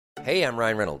Hey, I'm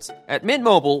Ryan Reynolds. At Mint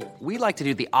Mobile, we like to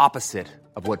do the opposite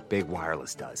of what Big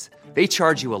Wireless does. They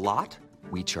charge you a lot,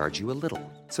 we charge you a little.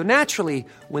 So naturally,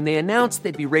 when they announced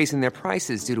they'd be raising their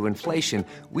prices due to inflation,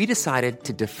 we decided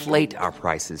to deflate our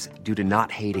prices due to not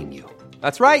hating you.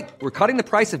 That's right. We're cutting the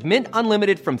price of Mint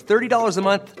Unlimited from $30 a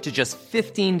month to just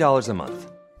 $15 a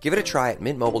month. Give it a try at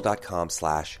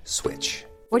mintmobile.com/switch.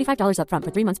 $45 up front for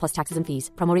 3 months plus taxes and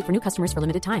fees. Promo rate for new customers for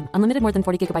limited time. Unlimited more than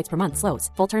 40 gigabytes per month. Slows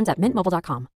full terms at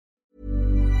mintmobile.com.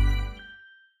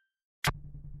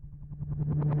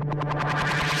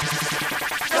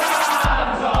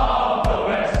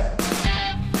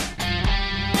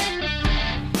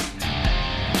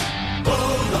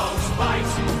 Bulldogs fight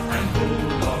and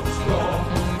Bulldogs roar.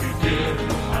 We give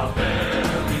our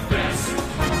very best.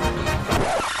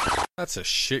 That's a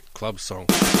shit club song.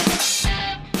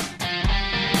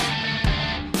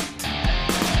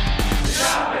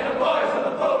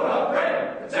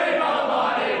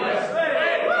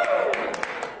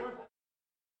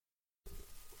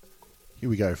 Here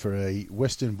we go for a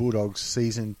Western Bulldogs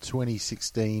season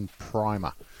 2016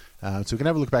 primer. So we're going to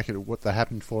have a look back at what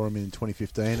happened for them in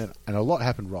 2015, and a lot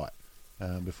happened right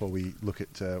before we look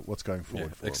at what's going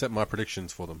forward. Yeah, except my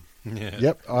predictions for them. Yeah.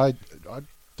 Yep, I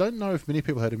don't know if many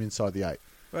people had them inside the 8.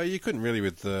 Well, you couldn't really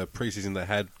with the preseason they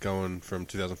had going from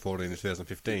 2014 to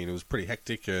 2015. It was pretty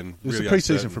hectic and it was really a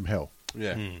preseason uncertain. from hell.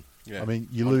 Yeah. Yeah. I mean,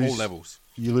 you on lose all levels.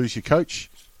 You lose your coach,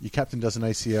 your captain does an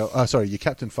ACL. Your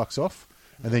captain fucks off,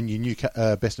 and then your new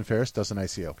best and fairest does an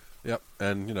ACL. Yep,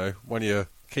 and one of your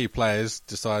key players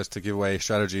decides to give away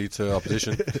strategy to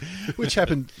opposition, which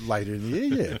happened later in the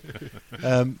year.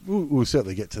 Yeah, we'll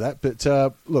certainly get to that. But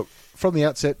look, from the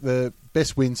outset, the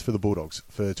best wins for the Bulldogs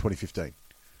for 2015.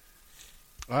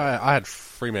 I had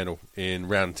Fremantle in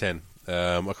round 10.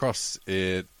 Across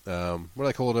it, what do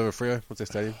they call it over Freo? What's their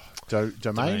stadium?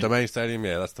 Domain? Domain Stadium,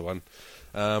 yeah, that's the one.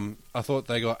 I thought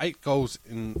they got 8 goals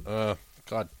in...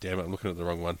 God damn it, I'm looking at the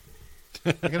wrong one.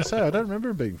 I'm going to say, I don't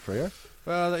remember him being Freo.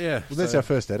 Well, yeah. Well, there's our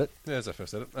first edit. Yeah, there's our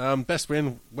first edit. Best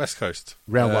win, West Coast.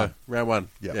 Round 1. Round 1,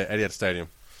 Yep. yeah, Etihad Stadium.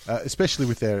 Especially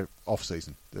with their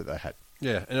off-season that they had.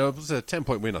 Yeah, and it was a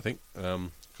 10-point win, I think. Got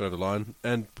over the line.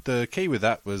 And the key with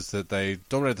that was that they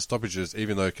dominated the stoppages,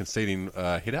 even though conceding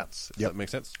hit-outs, if that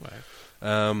makes sense.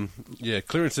 Wow.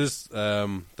 Clearances,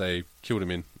 they killed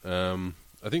him in.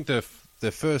 I think their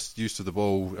first use of the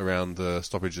ball around the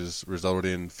stoppages resulted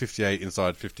in 58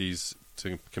 inside 50s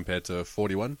compared to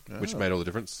 41, which made all the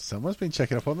difference. Someone's been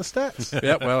checking up on the stats.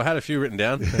 Yeah, well, I had a few written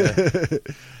down.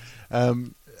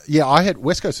 I had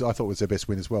West Coast, I thought was their best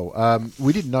win as well.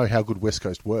 We didn't know how good West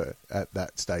Coast were at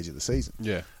that stage of the season.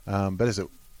 Yeah. But as it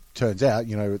turns out,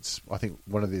 it's, I think,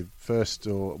 one of only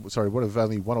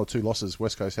 1 or 2 losses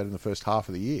West Coast had in the first half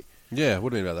of the year. Yeah, it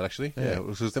would have been about that, actually. Yeah, it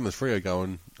was them as Freo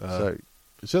going. So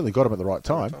it certainly got them at the right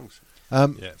time.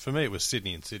 For me it was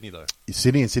Sydney, though.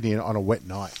 Sydney on a wet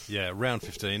night. Yeah, round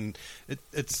 15.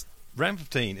 Round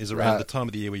 15 is around the time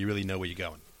of the year where you really know where you're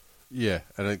going. Yeah,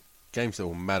 and games that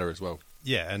will matter as well.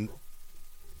 Yeah, and...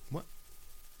 What?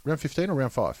 Round 15 or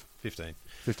round 5? 15.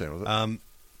 15, was it? And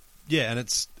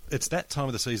it's that time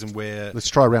of the season where... Let's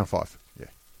try round 5. Yeah.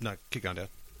 No, keep going down.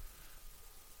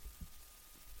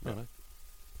 No.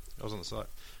 I was on the site.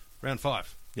 Round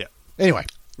 5. Yeah. Anyway,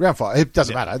 round 5. It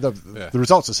doesn't matter. The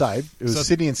results are saved. It was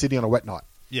Sydney on a wet night.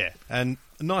 Yeah, and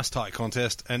a nice tight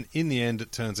contest. And in the end,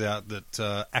 it turns out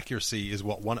that accuracy is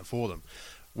what won it for them,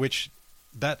 which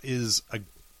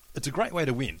it's a great way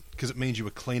to win because it means you were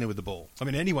cleaner with the ball. I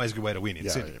mean, anyway's a good way to win in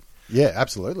Sydney. Yeah,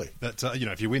 absolutely. But,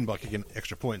 if you win by kicking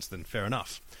extra points, then fair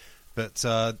enough. But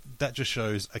that just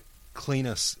shows a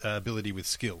cleaner ability with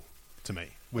skill to me,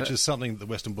 which is something that the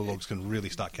Western Bulldogs can really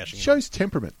start cashing in. Shows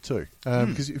temperament too.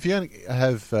 Because if you only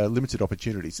have limited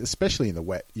opportunities, especially in the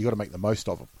wet, you've got to make the most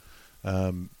of them.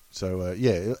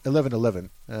 11-11,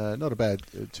 not a bad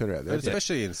turnaround there. But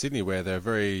especially in Sydney, where they're a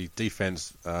very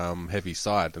defence-heavy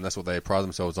side, and that's what they pride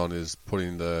themselves on, is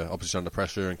putting the opposition under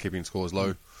pressure and keeping scores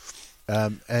low.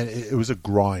 And it was a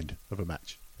grind of a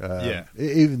match.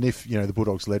 Even if the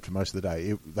Bulldogs led for most of the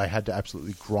day, they had to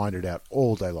absolutely grind it out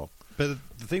all day long. But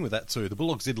the thing with that too, the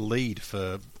Bulldogs did lead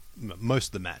for most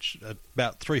of the match,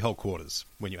 about 3 whole quarters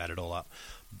when you add it all up.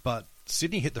 But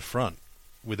Sydney hit the front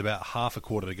with about half a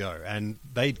quarter to go, and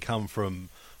they'd come from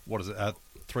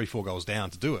 3-4 goals down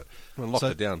to do it. Well, locked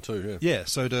it down too. Yeah.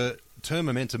 So to turn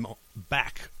momentum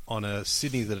back on a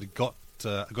Sydney that had got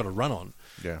a run on,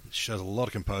 shows a lot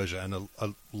of composure and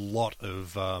a lot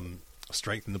of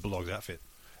strength in the Bulldogs outfit.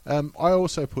 I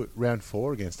also put round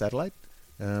 4 against Adelaide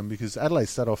because Adelaide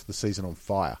started off the season on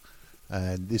fire,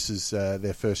 and this is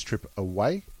their first trip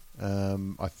away.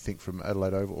 I think from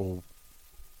Adelaide Oval, or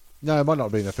No, it might not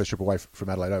have been their first trip away from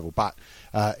Adelaide Oval, but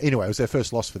anyway, it was their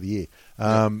first loss for the year.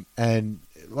 And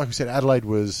like we said, Adelaide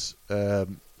was, they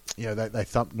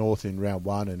thumped North in round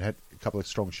 1 and had a couple of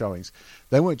strong showings.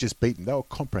 They weren't just beaten; they were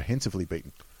comprehensively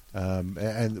beaten.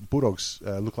 And the Bulldogs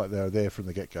looked like they were there from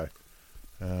the get-go,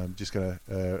 just going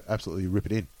to absolutely rip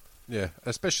it in. Yeah,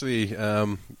 especially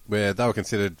where they were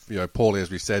considered, poorly,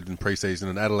 as we said, in pre-season.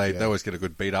 And Adelaide, they always get a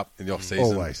good beat-up in the off-season.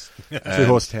 Always.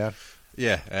 Two-horse town.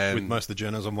 Yeah. And with most of the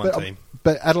journos on one team.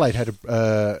 But Adelaide had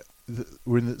were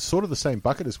in sort of the same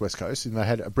bucket as West Coast, and they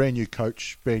had a brand-new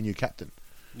coach, brand-new captain.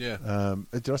 Yeah.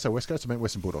 Did I say West Coast? I meant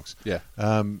Western Bulldogs. Yeah.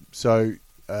 So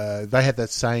they had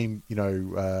that same,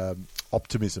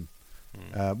 optimism.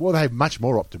 Well, they had much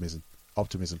more optimism.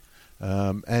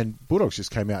 And Bulldogs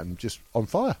just came out and just on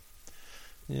fire.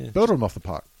 Yeah. Belted them off the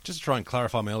park. Just to try and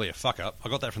clarify my earlier fuck-up, I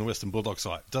got that from the Western Bulldogs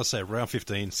site. It does say round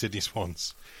 15, Sydney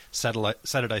Swans, Saturday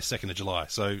 2nd of July.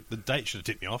 So the date should have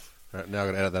tipped me off. Right, now I've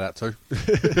got to edit that out too.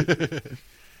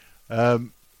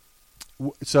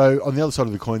 So on the other side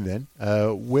of the coin then,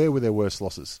 where were their worst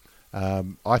losses?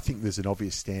 I think there's an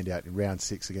obvious standout in round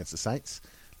 6 against the Saints,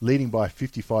 leading by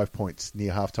 55 points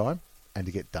near halftime and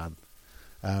to get done.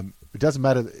 It doesn't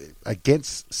matter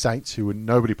against Saints, who were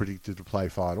nobody predicted to play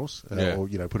finals, or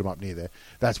put them up near there.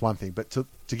 That's one thing, but to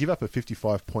give up a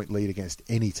 55-point lead against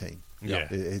any team,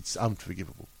 it's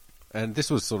unforgivable. And this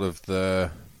was sort of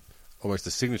almost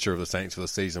the signature of the Saints for the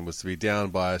season, was to be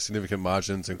down by significant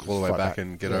margins and claw the way back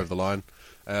and get over the line.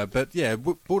 But yeah,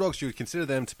 Bulldogs, you would consider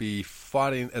them to be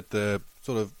fighting at the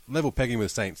sort of level pegging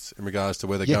with Saints in regards to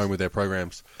where they're going with their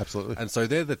programs. Absolutely. And so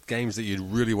they're the games that you'd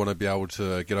really want to be able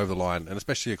to get over the line, and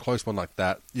especially a close one like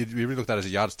that, you'd really look at that as a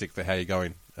yardstick for how you're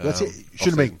going. That's it.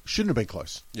 Shouldn't have been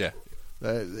close. Yeah.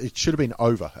 It should have been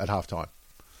over at halftime.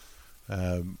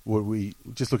 We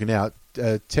just looking now,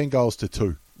 10 goals to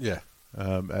 2. Yeah.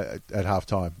 At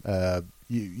halftime.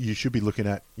 You should be looking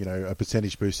at a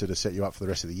percentage booster to set you up for the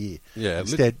rest of the year. Yeah.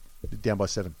 Instead, down by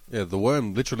 7. Yeah, the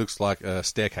worm literally looks like a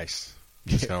staircase.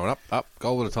 Just going up,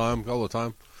 goal at a time.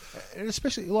 And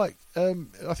especially, I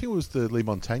think it was the Lee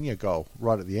Montagna goal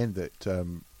right at the end that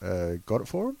got it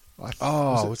for him.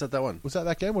 Was that one? Was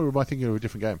that game, or am I thinking of a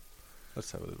different game?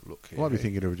 Let's have a look here. I might be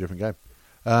thinking of a different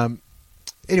game.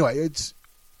 Anyway,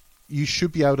 you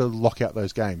should be able to lock out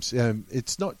those games.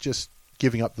 It's not just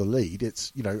giving up the lead.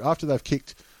 It's after they've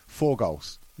kicked 4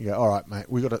 goals, you go, all right, mate,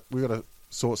 we got to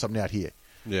sort something out here.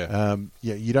 Yeah.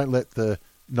 You don't let the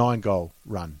 9-goal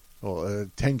run or a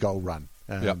 10-goal run.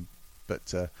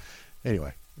 But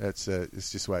anyway, it's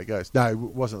just the way it goes. No, it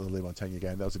wasn't the Lee Montagna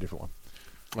game. That was a different one.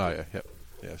 Oh, yeah. Yep.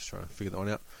 Yeah, I was trying to figure that one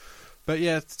out. But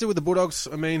yeah, still with the Bulldogs,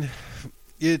 I mean,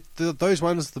 those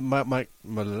ones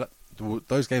that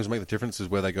those games make the difference is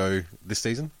where they go this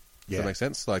season. Does that make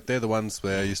sense? Like, they're the ones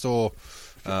where you saw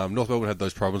North Melbourne had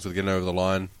those problems with getting over the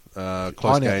line.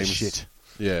 Close games. Shit.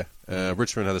 Yeah.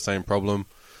 Richmond had the same problem.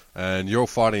 And you're all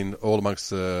fighting all amongst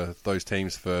those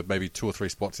teams for maybe 2 or 3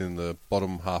 spots in the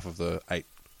bottom half of the 8.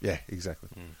 Yeah, exactly.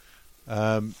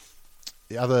 The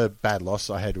other bad loss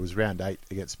I had was round 8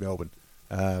 against Melbourne.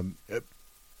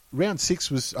 Round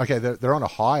 6 was okay. They're on a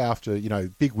high after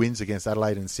big wins against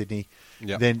Adelaide and Sydney.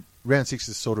 Yep. Then round 6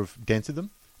 has sort of dented them,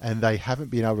 and they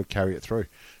haven't been able to carry it through.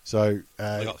 So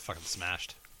they got fucking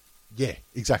smashed. Yeah,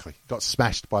 exactly. Got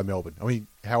smashed by Melbourne. I mean,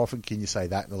 how often can you say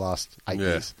that in the last 8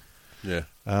 years? Yeah.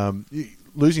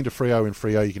 Losing to Freo in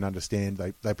Freo, you can understand.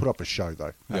 They put up a show,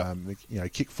 though.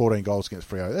 Yep. Kick 14 goals against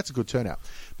Freo. That's a good turnout.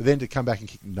 But then to come back and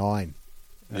kick 9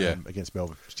 against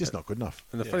Melbourne, it's just not good enough.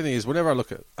 And the funny thing is, whenever I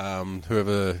look at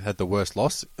whoever had the worst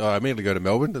loss, I immediately go to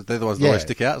Melbourne. They're the ones that always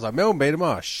stick out. It's like, Melbourne beat them.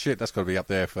 Oh, shit, that's got to be up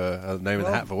there for a name in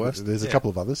the hat for worst. There's a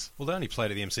couple of others. Well, they only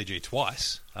played at the MCG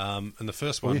twice, and the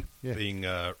first one being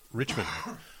Richmond,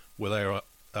 where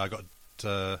they got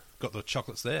the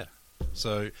chocolates there.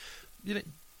 So,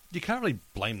 you can't really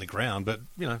blame the ground, but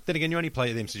then again, you only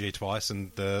play at the MCG twice,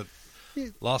 and the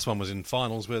last one was in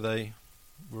finals where they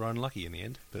were unlucky in the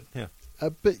end.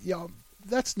 But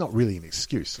that's not really an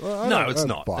excuse. It's not. It's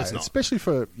not. Especially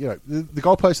for the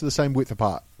goalposts are the same width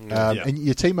apart, and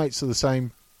your teammates are the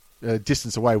same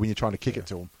distance away when you're trying to kick it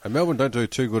to them. And Melbourne don't do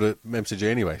too good at MCG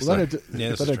anyway. Well, so.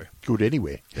 They don't good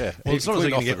anywhere. Yeah, well, it's not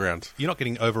as off the ground. You're not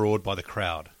getting overawed by the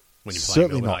crowd when you're playing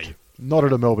Certainly Melbourne, not. are you? Not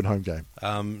at a Melbourne home game.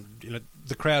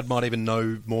 The crowd might even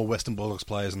know more Western Bulldogs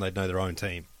players than they'd know their own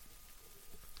team.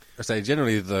 I say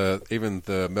generally even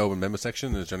the Melbourne member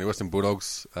section is generally Western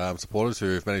Bulldogs supporters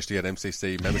who have managed to get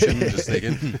MCC membership and just sneak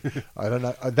in. I don't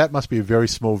know. That must be a very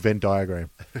small Venn diagram.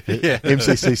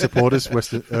 MCC supporters,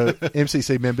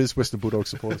 MCC members, Western Bulldogs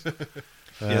supporters.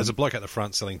 There's a bloke at the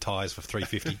front selling tyres for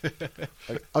 $3.50.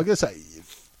 I'm going to say,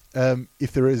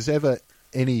 if there is ever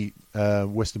any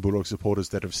Western Bulldogs supporters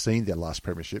that have seen their last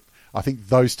premiership, I think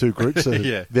those two groups are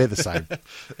Yeah. they're the same.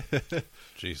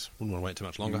 Jeez, wouldn't want to wait too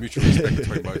much longer. Mutual respect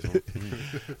between both of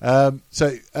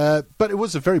them. But it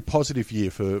was a very positive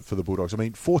year for the Bulldogs. I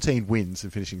mean, 14 wins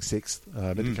and finishing sixth.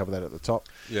 I meant to cover that at the top.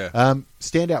 Yeah.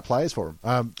 Standout players for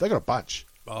them. They got a bunch.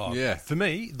 Oh, Yeah. For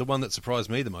me, the one that surprised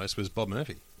me the most was Bob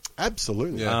Murphy.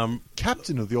 Absolutely. Yeah.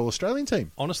 Captain of the All-Australian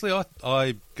team. Honestly, I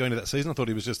going into that season, I thought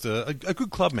he was just a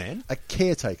good club man, A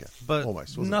caretaker, but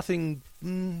almost, wasn't nothing,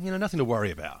 nothing to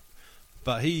worry about.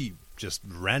 But he just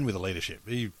ran with the leadership.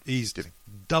 He's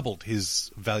doubled his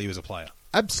value as a player.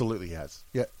 it? Absolutely he has.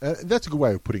 Yeah, that's a good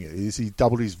way of putting it, is he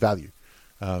doubled his value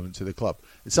to the club.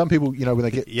 Some people, when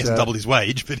they get... He hasn't doubled his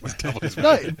wage, but he's doubled his No,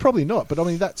 value. probably not. But, I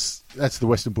mean, that's the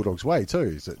Western Bulldogs way, too,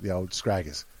 is it? The old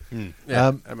scraggers.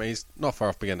 Yeah. I mean, he's not far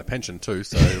off being a pension too,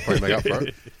 so he'll probably make up for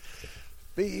it.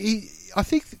 But I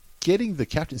think getting the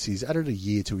captaincy has added a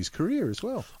year to his career as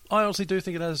well. I honestly do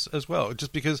think it has as well,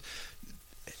 just because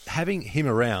having him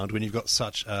around when you've got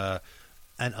such an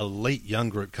elite young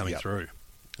group coming through,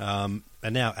 and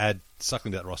now add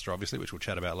Suckling to that roster, obviously, which we'll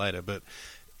chat about later, but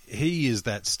he is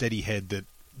that steady head that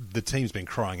the team's been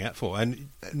crying out for. And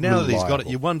now that he's got it,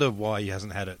 you wonder why he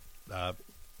hasn't had it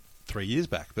 3 years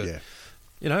back. But,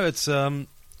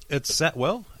 it's sat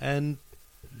well and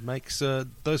makes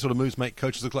those sort of moves make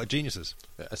coaches look like geniuses.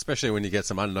 Yeah, especially when you get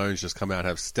some unknowns just come out and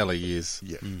have stellar years.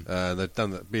 Yeah.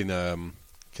 They've been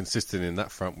consistent in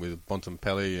that front with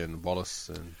Bontempelli and Wallace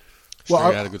and Well,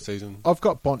 Stringer had a good season. I've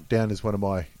got Bont down as one of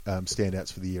my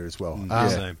standouts for the year as well.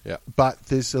 Same. Yeah. But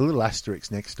there's a little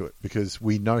asterisk next to it because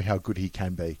we know how good he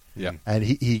can be. Yeah. And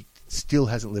he still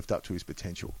hasn't lived up to his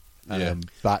potential. Yeah.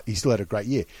 But he still had a great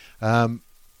year.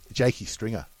 Jakey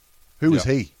Stringer. Who was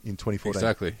Yeah. he in 2014?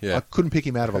 Exactly, yeah. I couldn't pick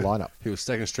him out of a lineup. He was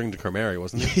second string to Cromary,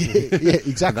 wasn't he? Yeah,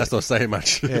 exactly. That's not saying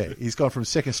much. Yeah, he's gone from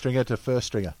second stringer to first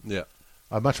stringer. Yeah.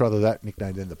 I'd much rather that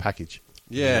nickname than the package.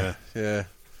 Yeah.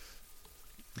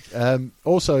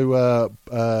 Also,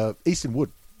 Easton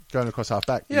Wood going across half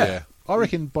back. Yeah. I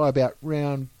reckon by about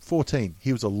round 14,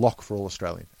 he was a lock for All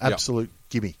Australian. Absolute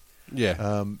gimme.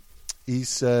 Yeah.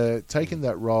 He's taken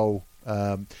that role.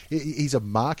 He's a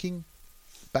marking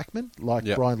backman like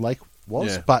Yep. Brian Lake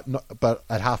was, Yeah. but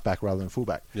at halfback rather than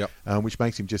fullback. Yep. Which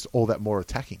makes him just all that more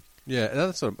attacking. Yeah, and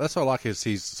that's what I like is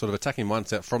he's sort of attacking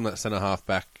mindset from that centre half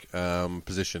back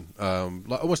position,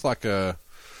 almost like a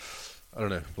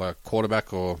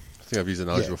quarterback, or I think I've used the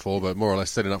analogy before, but more or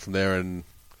less setting up from there and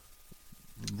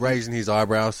raising his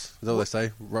eyebrows. Is that what they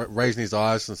say? Raising his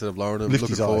eyes instead of lowering them, Lift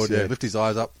looking his eyes, forward. yeah. Lift his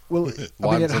eyes up. Well, I mean,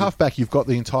 Widen at them. halfback, you've got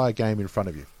the entire game in front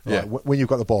of you. Yeah. Right? When you've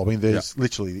got the ball, I mean, there's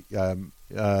literally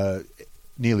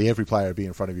nearly every player will be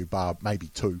in front of you, bar maybe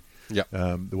two. Yep.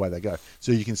 The way they go,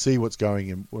 so you can see what's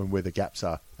going and where the gaps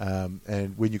are.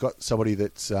 And when you've got somebody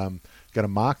that's going to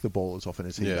mark the ball as often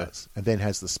as he does, and then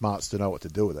has the smarts to know what to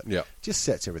do with it, just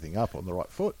sets everything up on the right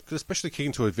foot. Because especially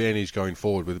kicking to advantage going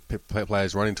forward with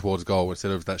players running towards goal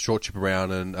instead of that short chip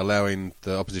around and allowing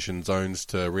the opposition zones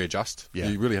to readjust. Yeah.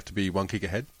 You really have to be one kick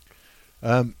ahead.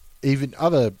 Even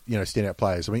other standout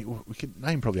players. I mean, we could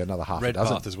name probably another half a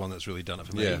dozen. Redpath is one that's really done it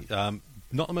for me. Yeah.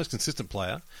 Not the most consistent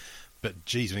player, but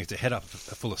geez, when he gets to head up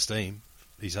full of steam,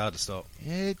 he's hard to stop.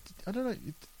 Yeah, I don't know.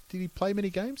 Did he play many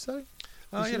games though?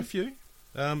 He had a few.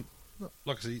 Like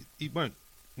I said, he won't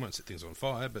set things on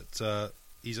fire, but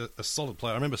he's a solid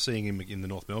player. I remember seeing him in the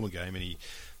North Melbourne game, and he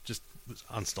just was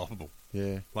unstoppable.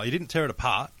 Yeah. Like, he didn't tear it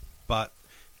apart, but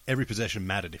every possession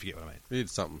mattered, if you get what I mean. He did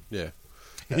something, yeah.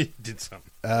 He did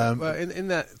something. Well, in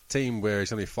that team where he's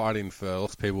going to be fighting for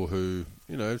lots of people who,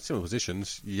 similar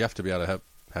positions, you have to be able to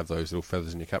have those little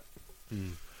feathers in your cap.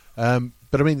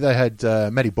 But I mean, they had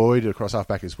Matty Boyd across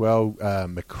halfback as well,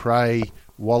 McRae,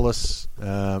 Wallace,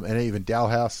 and even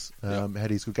Dalhouse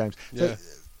had his good games. So Yeah.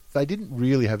 they didn't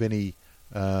really have any.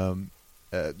 They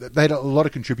had a lot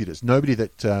of contributors. Nobody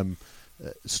that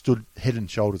stood head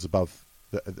and shoulders above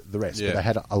the rest. Yeah. But they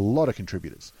had a lot of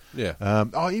contributors. Yeah.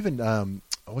 Even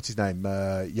what's his name?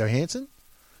 Johansson.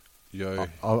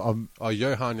 Johan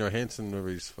Johansson, whatever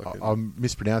he's fucking... I'm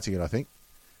mispronouncing it, I think.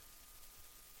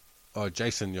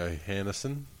 Jason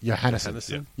Johannesson.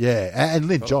 Johannesson. Yeah, and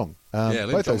Lin Jong.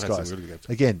 Lin Both Jong those had some guys. really good games.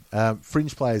 Again,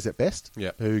 fringe players at best,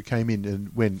 Yeah. who came in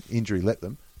and when injury let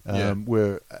them,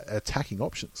 were attacking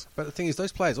options. But the thing is,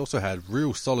 those players also had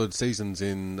real solid seasons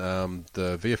in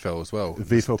the VFL as well.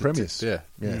 The VFL Premiers. Yeah.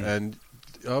 Yeah. And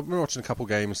I remember watching a couple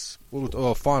games,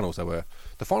 finals they were.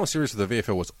 The final series of the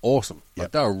VFL was awesome. Yep.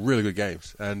 Like, they were really good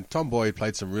games. And Tom Boyd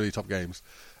played some really top games.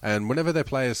 And whenever their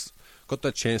players got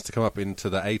that chance to come up into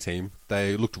the A team,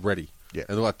 they looked ready. Yeah.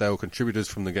 And looked like they were contributors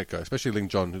from the get-go, especially Ling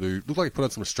John, who looked like he put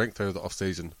on some strength over the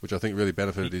off-season, which I think really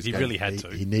benefited his He game. really had to.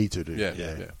 He needed to do.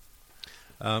 Yeah.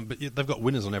 But they've got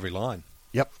winners on every line.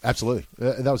 Yep, absolutely.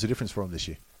 That was a difference for him this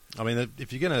year. I mean,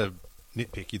 if you're going to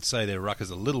nitpick, you'd say their ruck is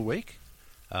a little weak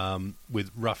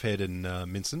with Roughhead and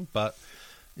Minson. But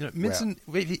Minson,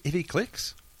 if he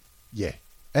clicks, Yeah.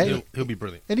 And he'll be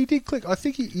brilliant. And he did click. I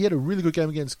think he had a really good game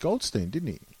against Goldstein, didn't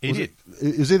he? He did.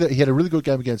 It was either he had a really good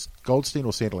game against Goldstein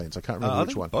or Sandilands. I can't remember I which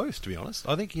think one. both, to be honest.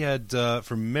 I think he had,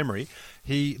 from memory,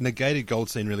 he negated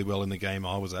Goldstein really well in the game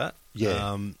I was at.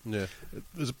 Yeah. It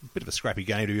was a bit of a scrappy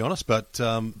game, to be honest, but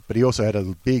But he also had a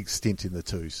big stint in the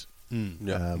twos.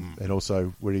 Yeah. And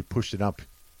also where he pushed it up.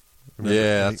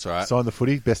 Yeah, He that's right. Signed the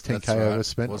footy, best 10K That's right. ever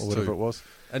spent, or whatever too. it was.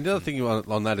 And the other thing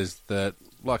on that is that,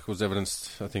 like was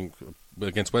evidenced, I think,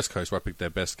 against West Coast, where I picked their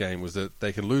best game, was that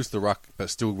they can lose the ruck but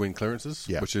still win clearances,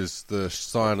 Yeah. which is the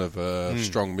sign of a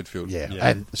strong midfield. Yeah.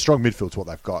 And strong midfield's what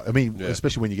they've got. I mean, Yeah.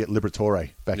 especially when you get Liberatore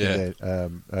back in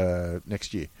there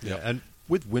next year. yeah. And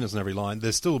with winners on every line,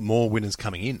 there's still more winners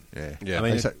coming in. Yeah. I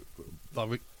mean, So- we're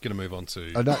going to move on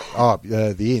to...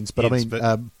 the ends, but Ends, I mean,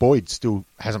 but- Boyd still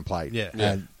hasn't played, Yeah.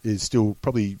 and is still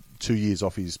probably 2 years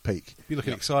off his peak. If you look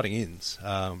at exciting ins,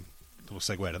 we'll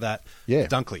segue to that. Yeah.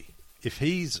 Dunkley, if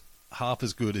he's half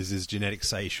as good as his genetics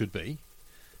say he should be,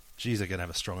 geez, they're going to have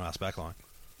a strong-ass backline.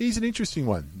 He's an interesting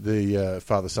one, the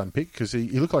father-son pick, because he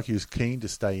looked like he was keen to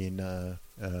stay in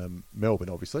Melbourne,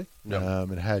 obviously, Yep.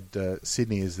 and had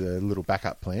Sydney as the little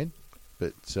backup plan.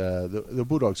 But the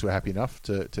Bulldogs were happy enough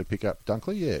to pick up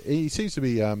Dunkley. Yeah, he seems to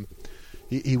be.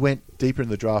 He went deeper in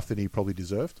the draft than he probably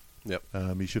deserved. Yep.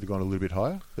 He should have gone a little bit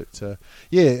higher. But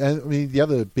and I mean the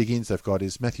other big ins they've got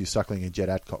is Matthew Suckling and Jed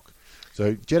Adcock.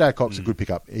 So Jed Adcock's a good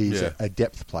pickup. He's Yeah. a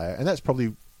depth player, and that's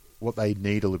probably what they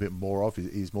need a little bit more of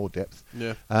is more depth.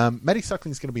 Yeah. Matty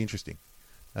Suckling's going to be interesting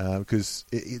because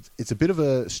it's a bit of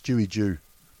a Stewie Jew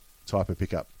type of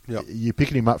pickup. Yep. You're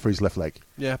picking him up for his left leg.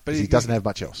 Yeah, but 'cause he doesn't have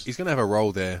much else. He's going to have a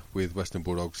role there with Western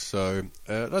Bulldogs, so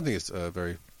I don't think it's I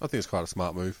think it's quite a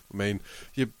smart move. I mean,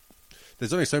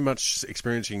 there's only so much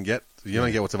experience you can get. You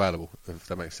only get what's available, if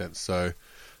that makes sense. So,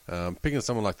 picking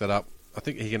someone like that up, I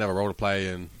think he can have a role to play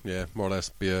and more or less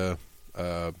be a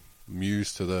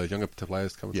muse to the younger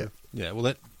players coming through. Yeah,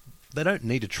 well, they don't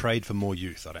need to trade for more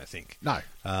youth, I don't think. No.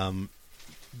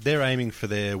 They're aiming for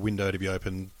their window to be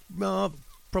open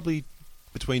probably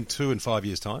between 2 and 5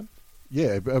 years' time.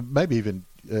 Yeah, maybe even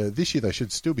this year they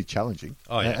should still be challenging.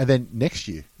 Oh, yeah. And then next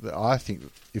year, I think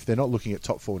if they're not looking at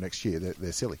top 4 next year,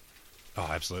 they're silly. Oh,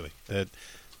 absolutely.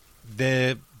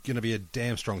 They're going to be a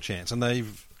damn strong chance, and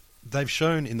they've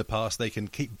shown in the past they can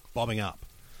keep bobbing up,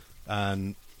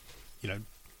 and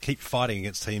keep fighting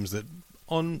against teams that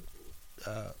on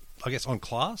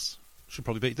class should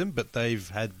probably beat them, but they've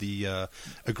had the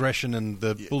aggression and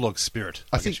the Bulldog spirit.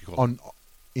 I guess think you call it.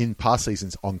 in past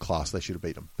seasons on class they should have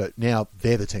beat them, but now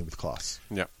they're the team with class.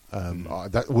 Yeah.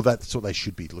 That's what they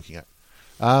should be looking at.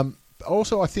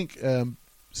 Also, I think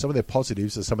some of their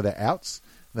positives are some of their outs.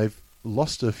 They've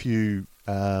lost a few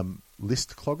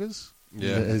list cloggers,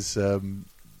 as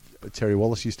Terry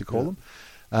Wallace used to call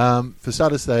them. For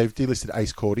starters, they've delisted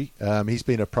Ace Cordy. He's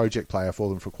been a project player for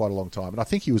them for quite a long time, and I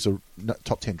think he was a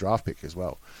top 10 draft pick as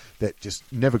well that just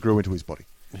never grew into his body.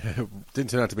 Didn't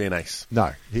turn out to be an ace.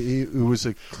 No, he was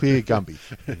a clear Gumby.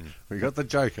 We got the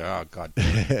Joker. Oh, God.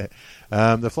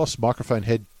 They've lost microphone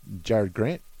head Jared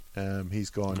Grant. He's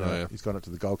gone He's gone up to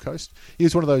the Gold Coast. He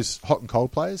was one of those hot and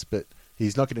cold players, but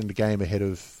he's not getting the game ahead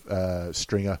of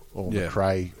Stringer or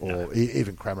McRae or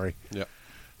even Cramery. Yeah.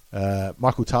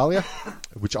 Michael Talia,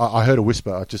 which I heard a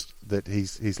whisper that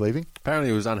he's leaving. Apparently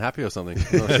he was unhappy or something.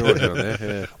 I'm not sure what's going on there.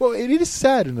 Yeah. Well, it is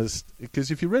sad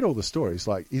because if you read all the stories,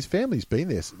 like his family's been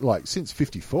there like since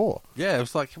 '54. Yeah, it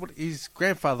was like his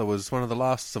grandfather was one of the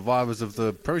last survivors of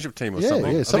the premiership team or Yeah,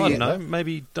 something. yeah, I something don't know.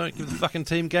 Maybe don't give the fucking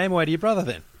team game away to your brother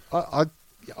then. I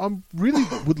really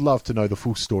would love to know the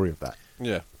full story of that.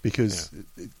 Yeah. Because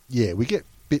we get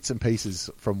bits and pieces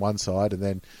from one side, and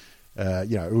then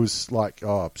it was like,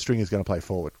 Stringer's going to play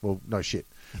forward. Well, no shit.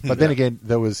 But then again,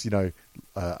 there was, my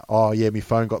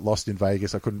phone got lost in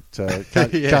Vegas. I can't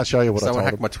show you what Someone I told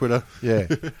hacked him. my Twitter. Yeah,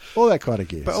 all that kind of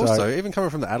gear. But also, even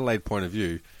coming from the Adelaide point of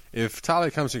view, if Talia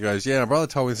comes and goes, my brother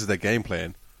told me this is their game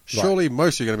plan, surely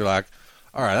most of you are going to be like,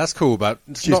 all right, that's cool, but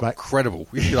it's Cheers, not mate. credible.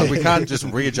 We can't just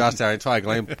readjust our entire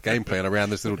game plan around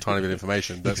this little tiny bit of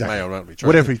information that may or not be true.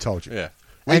 Whatever he told you. Yeah.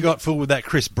 We got fooled with that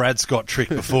Chris Bradscott trick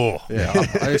before. Yeah,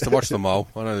 I used to watch The Mole.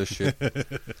 I know this shit.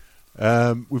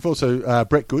 We've also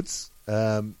Brett Goods.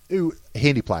 who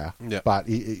handy player, Yeah. but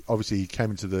he obviously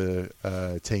came into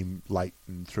the team late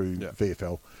and through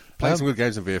VFL. Played some good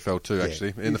games in VFL too, yeah.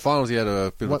 actually. In the finals, he had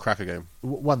a bit of a cracker game.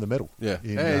 Won the medal. Yeah.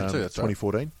 In Yeah, too, that's right.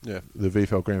 2014. Yeah. The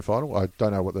VFL Grand Final. I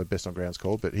don't know what the best on ground's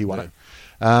called, but he won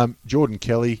it. Jordan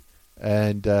Kelly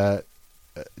and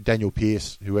Daniel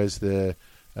Pearce, who has the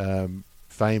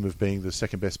fame of being the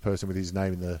second best person with his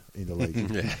name in the league.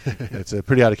 It's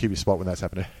pretty hard to keep your spot when that's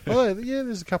happening. Well, yeah,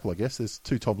 there's a couple, I guess. There's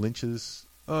 2 Tom Lynches.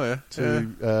 Oh, yeah.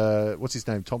 Two, what's his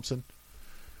name? Thompson?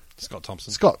 Scott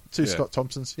Thompson. Two Scott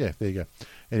Thompsons. Yeah, there you go.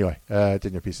 Anyway,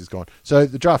 Daniel Pearce is gone. So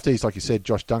the draftees, like you said,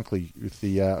 Josh Dunkley with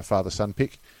the father-son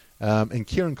pick, and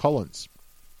Kieran Collins.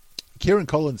 Kieran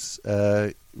Collins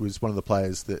was one of the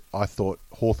players that I thought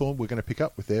Hawthorn were going to pick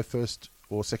up with their first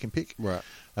or second pick. Right.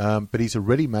 But he's a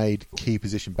ready-made key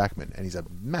position backman, and he's a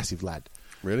massive lad.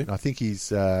 Really? And I think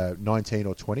he's 19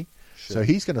 or 20. Shit. So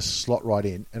he's going to slot right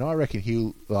in, and I reckon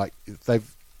he'll, if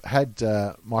they've had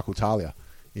Michael Talia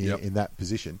in that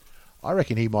position, I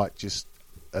reckon he might just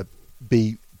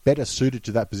be better suited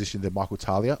to that position than Michael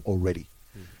Talia already.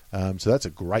 So that's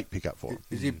a great pickup for him.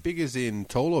 Is he big as in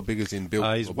tall or big as in build?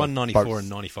 He's 194 and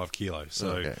 95 kilos,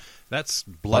 so that's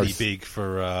bloody big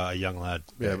for a young lad.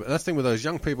 Yeah, but that's the thing with those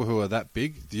young people who are that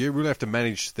big, you really have to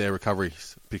manage their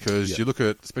recoveries because you look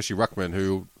at, especially ruckmen,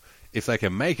 who, if they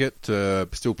can make it to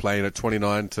still playing at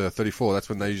 29 to 34, that's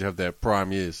when they usually have their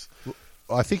prime years.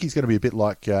 I think he's going to be a bit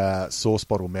like Sauce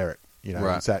Bottle Merritt. You know,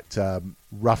 it's that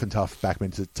rough and tough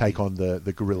backman to take on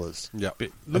the gorillas. Yeah,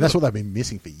 and that's what they've been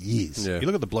missing for years. Yeah. You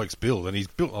look at the bloke's build, and he's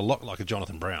built a lot like a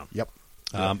Jonathan Brown. Yep.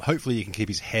 Hopefully, he can keep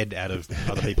his head out of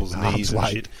other people's knees and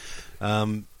shit,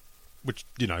 which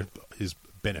is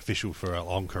beneficial for a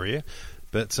long career.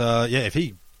 But if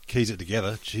he keys it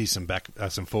together, geez,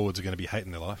 some forwards are going to be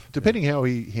hating their life. Depending how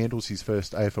he handles his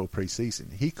first AFL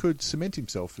pre-season, he could cement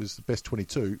himself as the best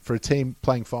 22 for a team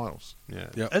playing finals. Yeah.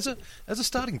 Yep. As a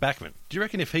starting backman, do you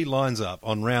reckon if he lines up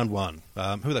on round 1, who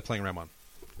are they playing round 1?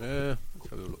 Let's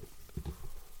have a look.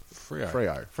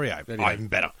 Freo. Even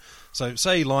better. So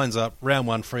say he lines up round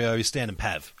 1, Freo, he's standing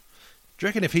Pav. Do you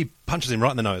reckon if he punches him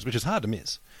right in the nose, which is hard to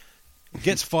miss,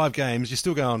 gets 5 games, you're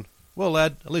still going, well,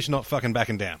 lad, at least you're not fucking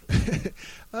backing down.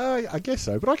 I guess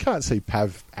so, but I can't see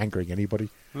Pav angering anybody.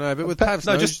 No, but with Pav's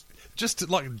nose... just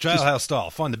like jailhouse style.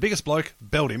 Find the biggest bloke,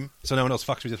 belt him, so no one else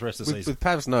fucks with you the rest of the season. With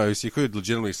Pav's nose, you could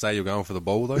legitimately say you're going for the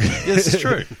ball, though. Yeah, this is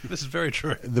true. This is very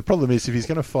true. The problem is, if he's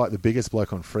going to fight the biggest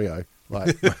bloke on Freo,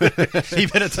 he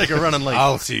better take a run and leave.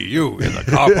 I'll see you in the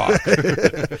car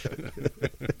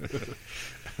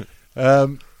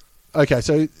park. Okay,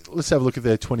 so let's have a look at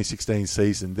their 2016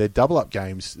 season. Their double-up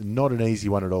games, not an easy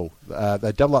one at all.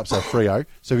 They double up so Freo.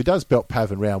 So if he does belt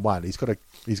Pav in round 1, he's got a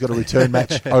return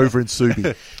match over in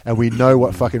Subi, and we know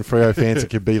what fucking Freo fans it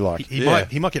can be like.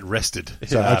 He might get rested.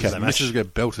 So, okay, Let's just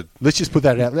get belted. Let's just put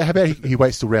that out. How about he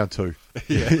waits till round 2?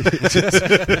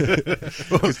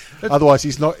 Otherwise,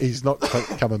 he's not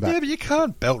coming back. Yeah, but you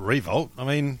can't belt Revolt. I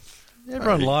mean,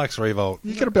 everyone likes Revolt.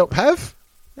 You got to belt Pav?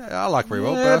 Yeah, I like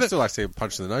Revolt, but I still like to see him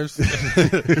punch in the nose.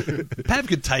 Pav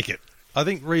could take it. I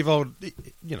think Revolt,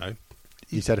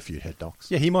 He's had a few head knocks.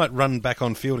 Yeah, he might run back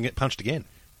on field and get punched again.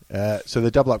 So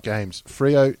the double-up games,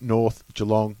 Freo, North,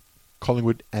 Geelong,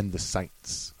 Collingwood and the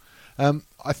Saints. I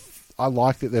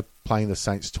like that they're playing the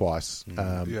Saints twice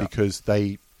because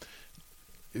they're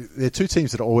 2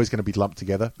 teams that are always going to be lumped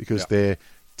together because they're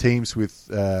teams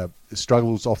with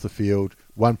struggles off the field,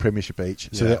 1 premiership each.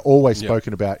 So they're always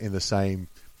spoken about in the same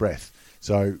breath.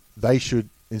 So they should,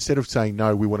 instead of saying,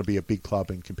 no, we want to be a big club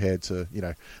and compared to,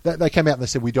 they came out and they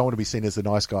said, we don't want to be seen as the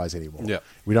nice guys anymore. Yeah.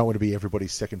 We don't want to be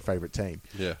everybody's second favourite team.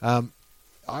 Yeah.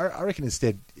 I reckon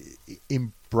instead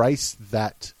embrace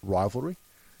that rivalry.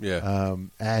 Yeah.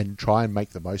 And try and make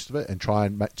the most of it and try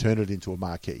and turn it into a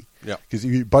marquee. Yeah.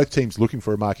 Because both teams looking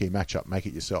for a marquee matchup, make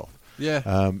it yourself.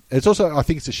 Yeah. It's also, I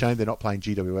think it's a shame they're not playing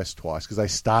GWS twice because they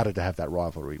started to have that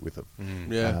rivalry with them.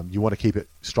 Yeah. You want to keep it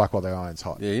strike while the iron's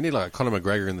hot. Yeah, you need like a Conor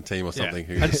McGregor in the team or something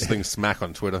who just slings smack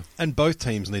on Twitter. And both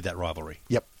teams need that rivalry.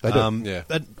 Yep, they do.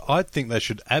 I think they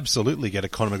should absolutely get a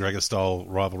Conor McGregor style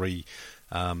rivalry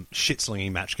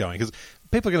shit-slinging match going because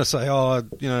people are going to say,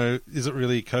 is it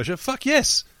really kosher? Fuck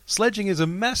yes. Sledging is a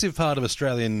massive part of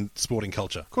Australian sporting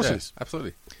culture. Of course it is.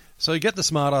 Absolutely. So get the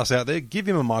smart ass out there, give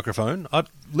him a microphone.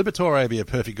 Liberatore would be a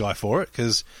perfect guy for it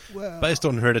because based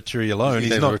on hereditary alone,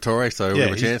 he's not Liberatore, so we'll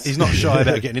have a chance. He's not shy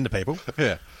about getting into people.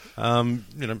 Yeah.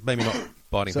 Maybe not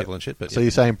biting people and shit. But so you're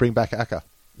saying bring back Akka?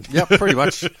 Yep, pretty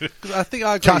much. 'Cause I think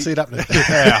I agree. Can't see it happening.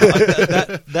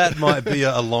 That might be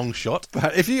a long shot.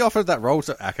 But if you offered that role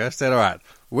to Acker, said, all right,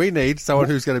 we need someone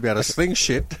who's going to be able to sling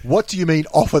shit. What do you mean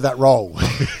offer that role?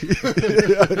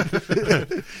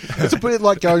 It's a bit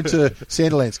like going to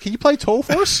Sanderlands. Can you play tall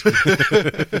for us?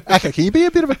 Acker, can you be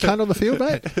a bit of a cunt on the field,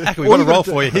 mate? Acker, we've got a role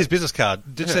for you. Here's business card.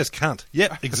 It says cunt.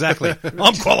 Yep, exactly.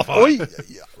 I'm qualified.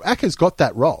 Acker's got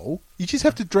that role. You just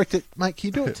have to direct it, mate. Can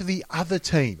you do it to the other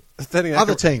team?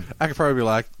 Other team. I could probably be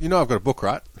like, I've got a book,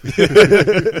 right?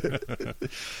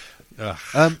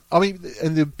 I mean,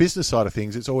 and the business side of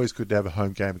things, it's always good to have a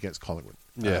home game against Collingwood.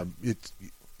 Yeah.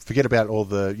 Forget about all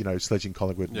the sledging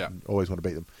Collingwood Yeah. and always want to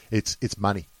beat them. It's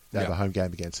money to have Yeah. a home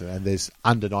game against them, and there's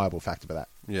undeniable factor for that.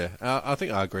 Yeah, I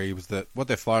think I agree with that. What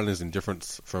they're fighting is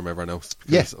indifference from everyone else.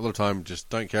 Because Yeah. a lot of time, just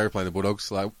don't care playing the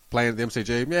Bulldogs. Like, playing at the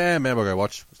MCG, yeah, man, we'll go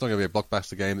watch. It's not going to be a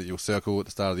blockbuster game that you'll circle at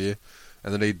the start of the year.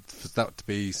 And they need for that to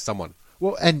be someone.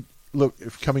 Well, and look,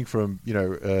 if coming from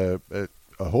a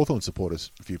Hawthorn supporter's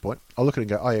viewpoint, I look at it and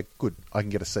go, oh yeah, good, I can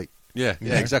get a seat. Yeah,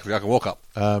 exactly. I can walk up.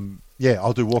 Yeah,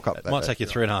 I'll do walk up. It might take you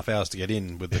 3.5 hours to get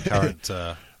in with the current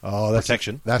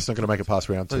protection. That's not going to make it past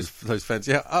round two. Those fence,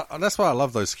 yeah. That's why I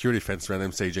love those security fence around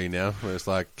MCG now. Where it's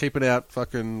like, keep it out,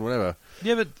 fucking whatever.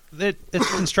 Yeah, but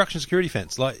it's construction security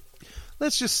fence. Like,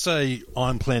 let's just say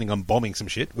I'm planning on bombing some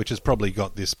shit, which has probably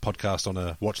got this podcast on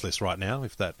a watch list right now,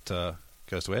 if that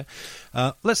goes to air.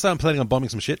 Let's say I'm planning on bombing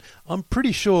some shit. I'm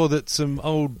pretty sure that some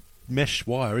old mesh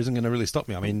wire isn't going to really stop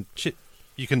me. I mean, shit,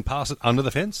 you can pass it under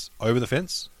the fence, over the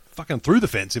fence, fucking through the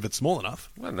fence if it's small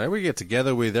enough. I don't know. We get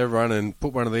together with everyone and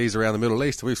put one of these around the Middle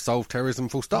East. We've solved terrorism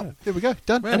full stop. Yeah, there we go,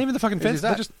 done. And even the fucking Easy fence, as they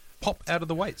that. just pop out of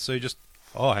the way. So you just,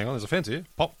 hang on, there's a fence here.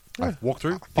 Pop, walk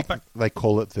through, pop back. They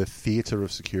call it the theatre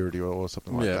of security or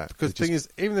something like that. Because the thing is,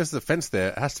 even if there's a fence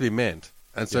there, it has to be manned.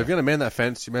 And so if you're going to man that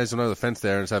fence, you may as well know the fence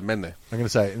there and just have men there. I'm going to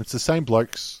say, and it's the same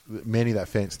blokes manning that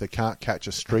fence that can't catch a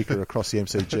streaker across the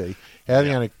MCG. How are they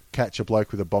going to catch a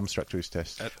bloke with a bomb strapped to his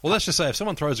chest? Well, let's just say if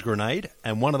someone throws a grenade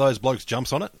and one of those blokes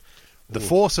jumps on it, the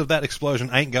force of that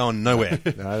explosion ain't going nowhere.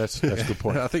 No, that's a good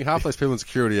point. I think half those people in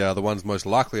security are the ones most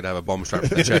likely to have a bomb strapped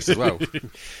to their chest as well.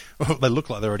 Well, they look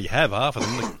like they already have half of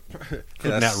them. They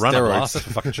couldn't that's outrun a steroids. blast, that's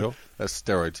for fucking sure. That's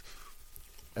steroids.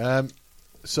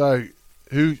 So,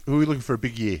 who are we looking for a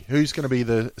big year? Who's going to be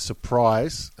the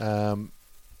surprise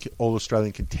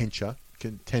All-Australian contender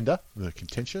from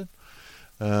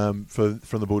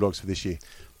the Bulldogs for this year?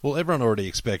 Well, everyone already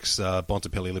expects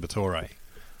Bontempelli Liberatore.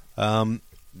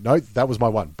 No, that was my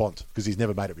one, Bont, because he's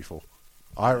never made it before.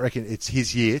 I reckon it's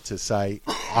his year to say,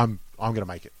 I'm going to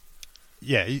make it.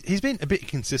 Yeah, he's been a bit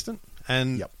consistent,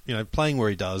 and Yep. playing where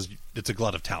he does, it's a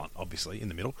glut of talent, obviously, in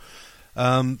the middle.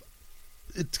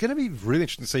 It's going to be really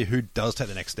interesting to see who does take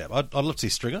the next step. I'd love to see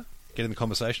Stringer get in the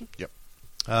conversation. Yep.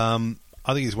 I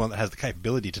think he's one that has the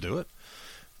capability to do it.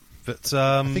 But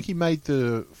I think he made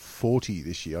the 40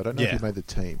 this year. I don't know if Yeah. he made the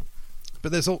team.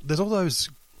 But there's all those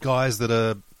guys that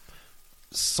are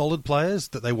solid players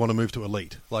that they want to move to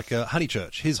elite. Like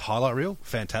Honeychurch, his highlight reel,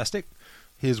 fantastic.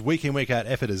 His week in, week out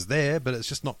effort is there, but it's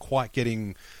just not quite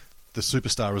getting the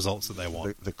superstar results that they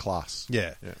want. The class.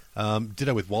 Yeah.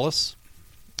 Ditto with Wallace.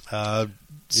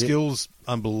 Skills,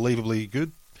 unbelievably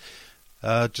good.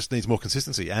 Just needs more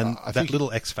consistency and I that think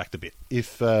little X factor bit.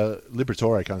 If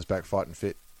Liberatore comes back fighting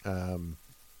fit,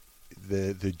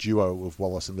 the duo of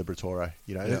Wallace and Liberatore,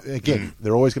 again,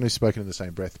 they're always going to be spoken in the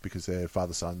same breath because they're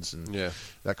father-sons and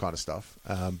that kind of stuff.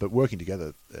 But working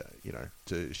together,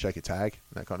 to shake a tag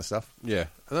and that kind of stuff. Yeah,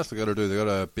 and that's what they've got to do. They've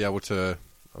got to be able to,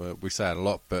 we say it a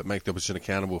lot, but make the opposition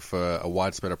accountable for a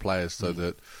wide spread of players so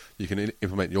that you can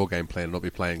implement your game plan and not be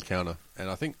playing counter. And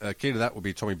I think a key to that would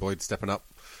be Tommy Boyd stepping up.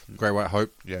 Great White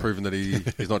Hope, proving that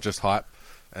he's not just hype.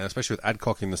 And especially with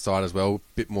Adcock in the side as well,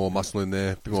 bit more muscle in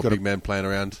there, bit more big man playing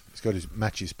around. He's got to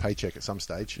match his paycheck at some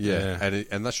stage. Yeah.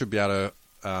 And that should be able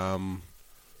to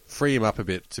free him up a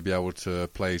bit to be able to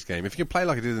play his game. If you can play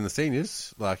like he did in the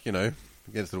seniors,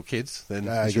 against little kids, then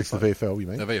against the VFL, you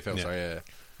mean? The VFL,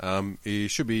 sorry, he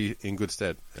should be in good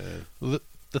stead. Well,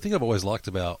 the thing I've always liked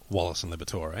about Wallace and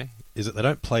Liberatore is that they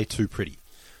don't play too pretty.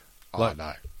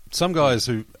 No. Some guys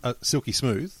who are silky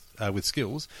smooth with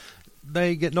skills,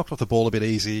 they get knocked off the ball a bit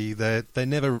easy. They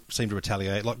never seem to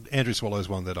retaliate. Like Andrew Swallow's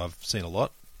one that I've seen a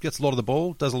lot. Gets a lot of the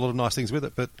ball, does a lot of nice things with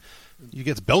it, but he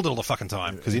gets belted all the fucking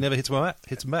time because he never hits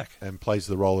him back. And plays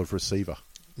the role of receiver.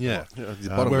 Yeah.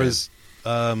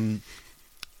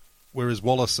 Whereas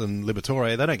Wallace and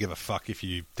Liberatore, they don't give a fuck if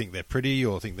you think they're pretty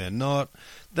or think they're not.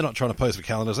 They're not trying to pose for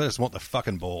calendars. They just want the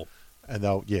fucking ball. And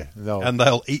they'll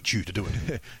eat you to do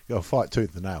it. They'll fight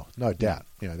tooth and nail, no doubt.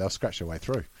 They'll scratch their way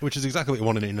through. Which is exactly what you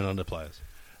want in and under players.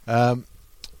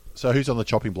 So who's on the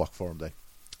chopping block for them then?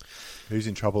 Who's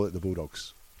in trouble at the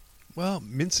Bulldogs? Well,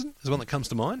 Minson is one that comes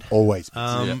to mind. Always.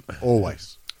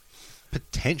 Always.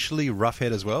 Potentially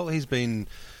Roughhead as well. He's been,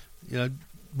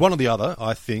 one or the other,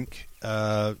 I think,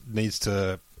 needs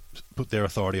to put their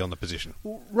authority on the position.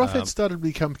 Well, Roughhead started to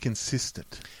become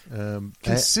consistent.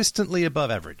 Consistently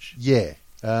above average. Yeah.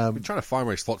 We're trying to find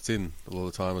where he slots in a lot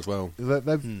of the time as well.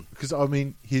 Because,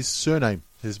 his surname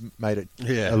has made it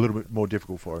a little bit more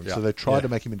difficult for him. Yeah. So they tried to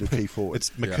make him into a key forward. It's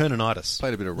McKernanitis.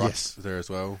 Played a bit of rucks there as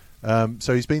well.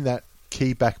 So he's been that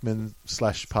key backman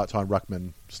 / part-time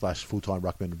ruckman / full-time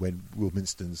ruckman when Will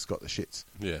Minston's got the shits.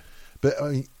 Yeah. But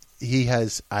he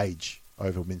has age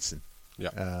over Minston.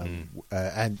 Yeah.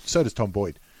 And so does Tom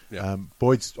Boyd. Yeah.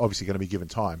 Boyd's obviously going to be given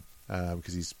time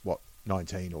because he's,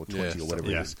 19 or 20 or whatever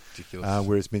it is. Ridiculous.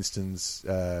 Whereas Minston's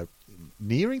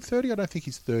nearing 30. I don't think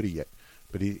he's 30 yet,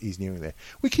 but he's nearing there.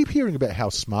 We keep hearing about how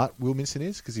smart Will Minston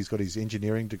is because he's got his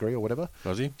engineering degree or whatever.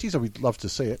 Does he? Geez, I'd love to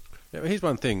see it. Yeah, but here's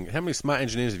one thing. How many smart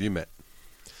engineers have you met?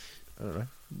 I don't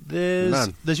know.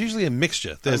 There's usually a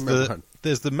mixture. There's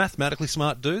the mathematically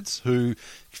smart dudes who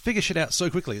figure shit out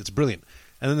so quickly, it's brilliant.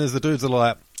 And then there's the dudes that are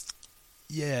like,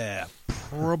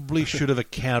 probably should have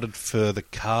accounted for the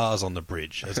cars on the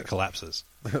bridge as it collapses.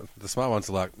 The smart ones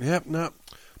are like, be able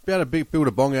to build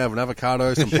a bong out of an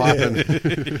avocado, some pipe, and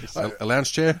a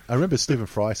lounge chair. I remember Stephen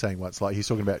Fry saying once, he's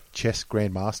talking about chess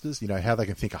grandmasters, how they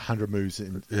can think 100 moves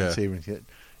and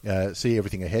see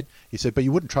everything ahead. He said, but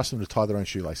you wouldn't trust them to tie their own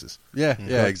shoelaces. Yeah,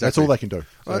 exactly. That's all they can do.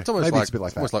 Well, So it's almost maybe like, it's a bit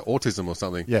like almost that. like autism or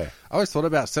something. Yeah. I always thought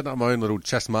about setting up my own little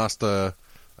chess master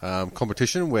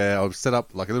competition where I would set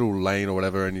up like a little lane or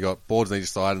whatever, and you got boards on each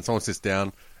side, and someone sits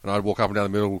down, and I'd walk up and down the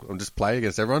middle and just play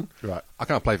against everyone. Right. I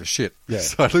can't play for shit. Yeah.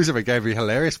 So I'd lose every game. It'd be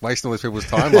hilarious, wasting all these people's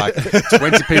time, like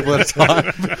 20 people at a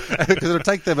time. Because it would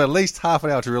take them at least half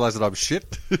an hour to realise that I'm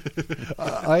shit.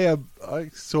 I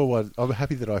saw one. I'm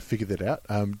happy that I figured that out.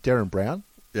 Darren Brown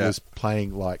was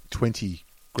playing like 20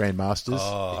 grandmasters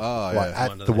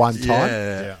at the one time,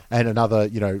 Yeah. and another,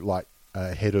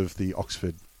 head of the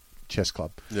Oxford Chess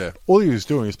Club. Yeah. All he was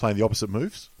doing was playing the opposite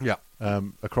moves. Yeah.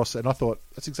 Across, and I thought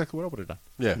that's exactly what I would have done.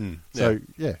 Yeah. So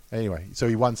anyway, so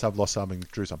he won some, lost some, and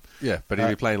drew some. Yeah, but he'd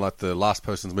be playing like the last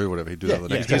person's move or whatever. He'd do that on the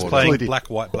next He's board. playing Completely. black,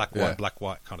 white, black, Yeah. white, black,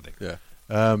 white kind of thing.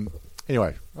 Yeah.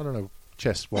 Anyway, I don't know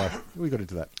chess. Why we got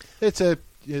into that?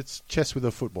 It's chess with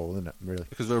a football, isn't it? Really.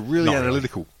 Because we're really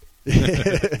analytical.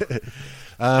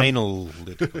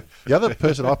 Analytical. The other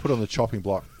person I put on the chopping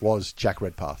block was Jack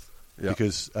Redpath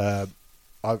because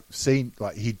I've seen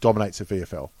he dominates at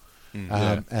VFL,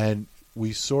 and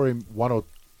we saw him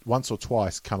once or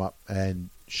twice come up and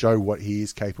show what he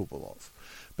is capable of.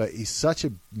 But he's such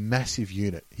a massive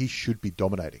unit; he should be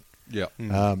dominating. Yeah.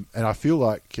 And I feel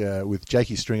like with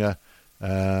Jakey Stringer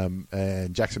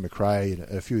and Jackson McRae and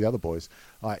a few of the other boys,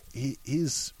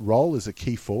 his role as a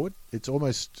key forward, it's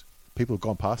almost people have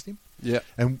gone past him. Yeah.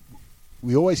 And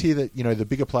we always hear that, the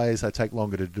bigger players, they take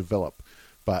longer to develop.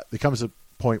 But there comes a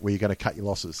point where you're going to cut your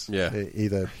losses. Yeah.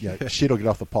 Either shit or get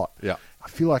off the pot. Yeah. I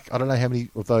feel like I don't know how many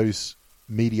of those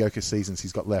mediocre seasons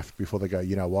he's got left before they go,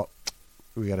 you know what,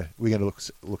 we're going to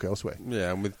look elsewhere.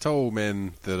 Yeah, and with tall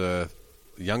men that are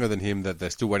younger than him that they're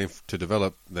still waiting to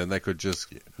develop, then they could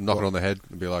just knock it on the head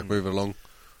and be like, move it along.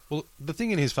 Well, the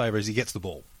thing in his favour is he gets the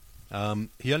ball.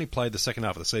 He only played the second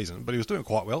half of the season, but he was doing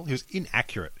quite well. He was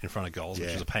inaccurate in front of goals,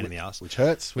 which was a pain in the ass. Which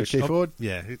hurts with key forward.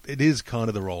 Yeah, it is kind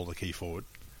of the role of the key forward.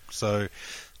 So,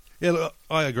 yeah, look,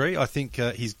 I agree. I think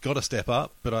he's got to step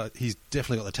up, but he's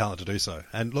definitely got the talent to do so.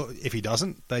 And look, if he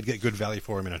doesn't, they'd get good value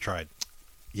for him in a trade.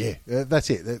 Yeah, that's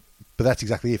it. But that's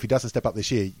exactly it. If he doesn't step up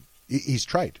this year, he's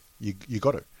trade. You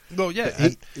got to. Well,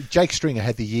 yeah. Jake Stringer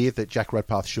had the year that Jack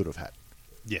Redpath should have had.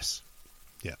 Yes.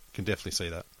 Yeah, can definitely see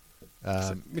that.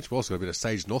 So Mitch Wall's got a bit of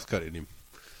Sage Northcote in him.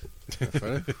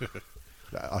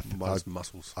 Minus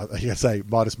muscles. I gotta say,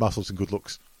 minus muscles and good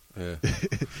looks. Yeah.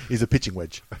 He's a pitching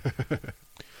wedge.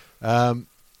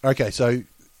 Okay, so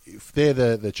if they're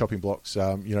the chopping blocks,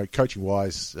 coaching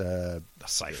wise,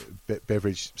 Safe.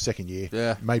 Beveridge second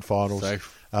year, made finals.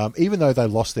 Safe. Even though they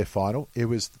lost their final, it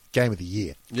was game of the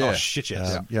year. Yeah. Oh shit!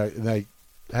 Yes. They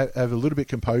have a little bit of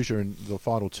composure in the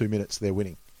final 2 minutes. They're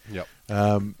winning. Yep.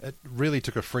 It really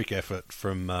took a freak effort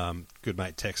from good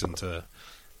mate Texan to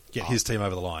get his team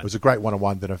over the line. It was a great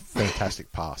one-on-one, then a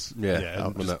fantastic pass.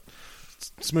 Yeah.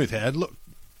 Smooth head. Look,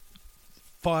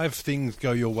 5 things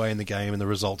go your way in the game, and the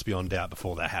result's beyond doubt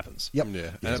before that happens. Yep. Yeah.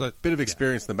 And a bit of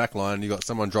experience in the back line. You got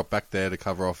someone drop back there to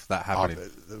cover off that happening.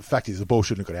 The fact is, the ball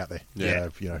shouldn't have got out there.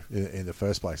 Yeah. In the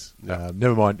first place. Yeah.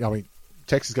 Never mind. I mean,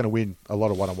 Tex is going to win a lot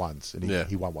of one-on-ones, and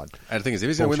he won one. And the thing is, if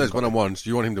he's going to win those one-on-ones,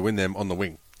 you want him to win them on the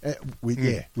wing.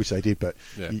 Yeah, which they did, but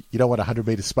Yeah. you don't want 100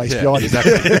 metres space Yeah, behind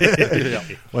exactly.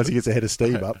 him once he gets ahead of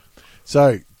Steve up.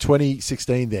 So,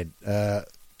 2016 then.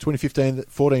 2015,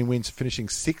 14 wins, finishing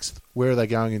 6th. Where are they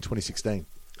going in 2016?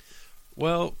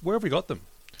 Well, where have we got them?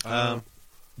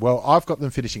 Well, I've got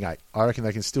them finishing 8. I reckon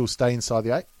they can still stay inside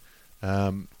the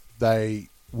 8. They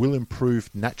will improve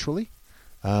naturally,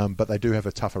 but they do have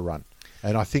a tougher run.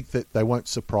 And I think that they won't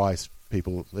surprise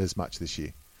people as much this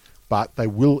year. But they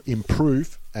will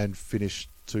improve and finish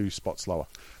 2 spots lower.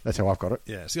 That's how I've got it.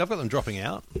 Yeah, see, I've got them dropping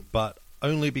out, but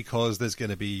only because there's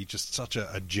going to be just such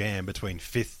a jam between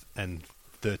 5th and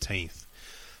 13th.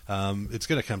 It's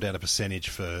going to come down to percentage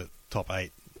for top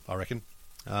 8, I reckon.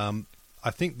 I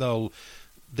think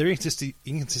their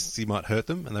inconsistency might hurt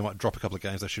them, and they might drop a couple of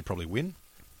games they should probably win.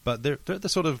 But they're at the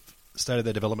sort of state of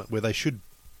their development where they should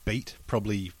beat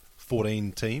probably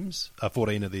 14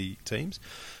 of the teams,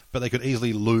 but they could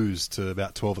easily lose to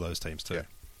about 12 of those teams too.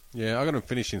 Yeah, I got them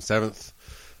finishing 7th.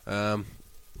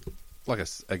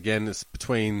 Again, it's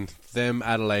between them,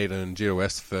 Adelaide, and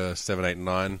GOS for 7, 8, and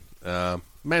 9.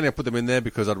 Mainly I put them in there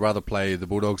because I'd rather play the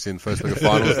Bulldogs in first leg of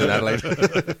finals than Adelaide.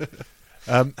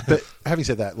 But having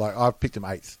said that, like I've picked them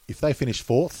 8th. If they finish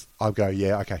 4th, I'll go,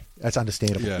 yeah, okay, that's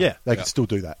understandable. Yeah. They can still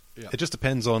do that. Yeah. It just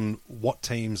depends on what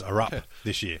teams are up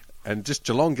this year. And just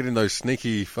Geelong getting those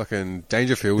sneaky fucking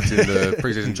Dangerfields in the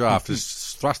preseason draft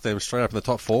has thrust them straight up in the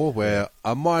top 4, where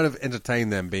I might have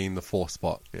entertained them being the 4th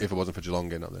spot if it wasn't for Geelong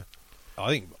getting up there. I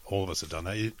think all of us have done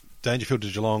that. Dangerfield to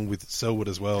Geelong with Selwood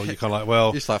as well. You're kind of like,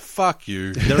 well, It's like, fuck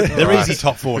you. they're Right. easy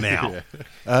top 4 now.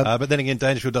 But then again,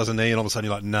 Dangerfield does a knee, and all of a sudden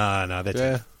you're like, no,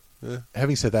 they're Yeah.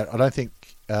 Having said that, I don't think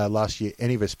last year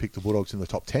any of us picked the Bulldogs in the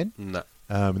top 10. No.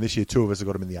 And this year 2 of us have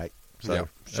got them in the 8. So, Yeah,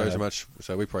 shows how much.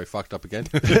 So we probably fucked up again.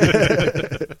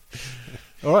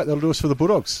 all right, that'll do us for the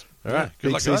Bulldogs. All right.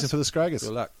 Big luck, season guys. for the Scraggers.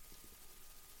 Good luck.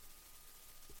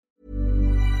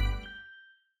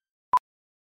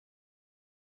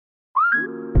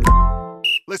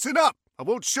 Listen up. I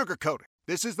won't sugarcoat it.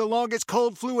 This is the longest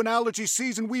cold, flu, and allergy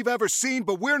season we've ever seen,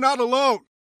 but we're not alone.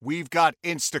 We've got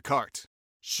Instacart.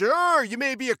 Sure, you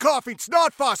may be a coughing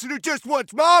snot faucet who just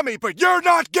wants mommy, but you're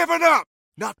not giving up.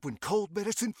 Not when cold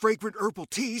medicine, fragrant herbal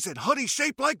teas, and honey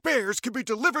shaped like bears can be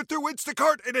delivered through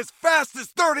Instacart in as fast as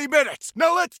 30 minutes.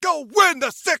 Now let's go win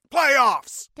the sick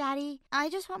playoffs. Daddy, I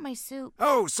just want my soup.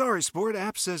 Oh, sorry, Sport.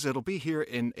 App says it'll be here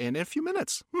in a few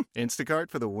minutes. Instacart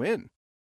for the win.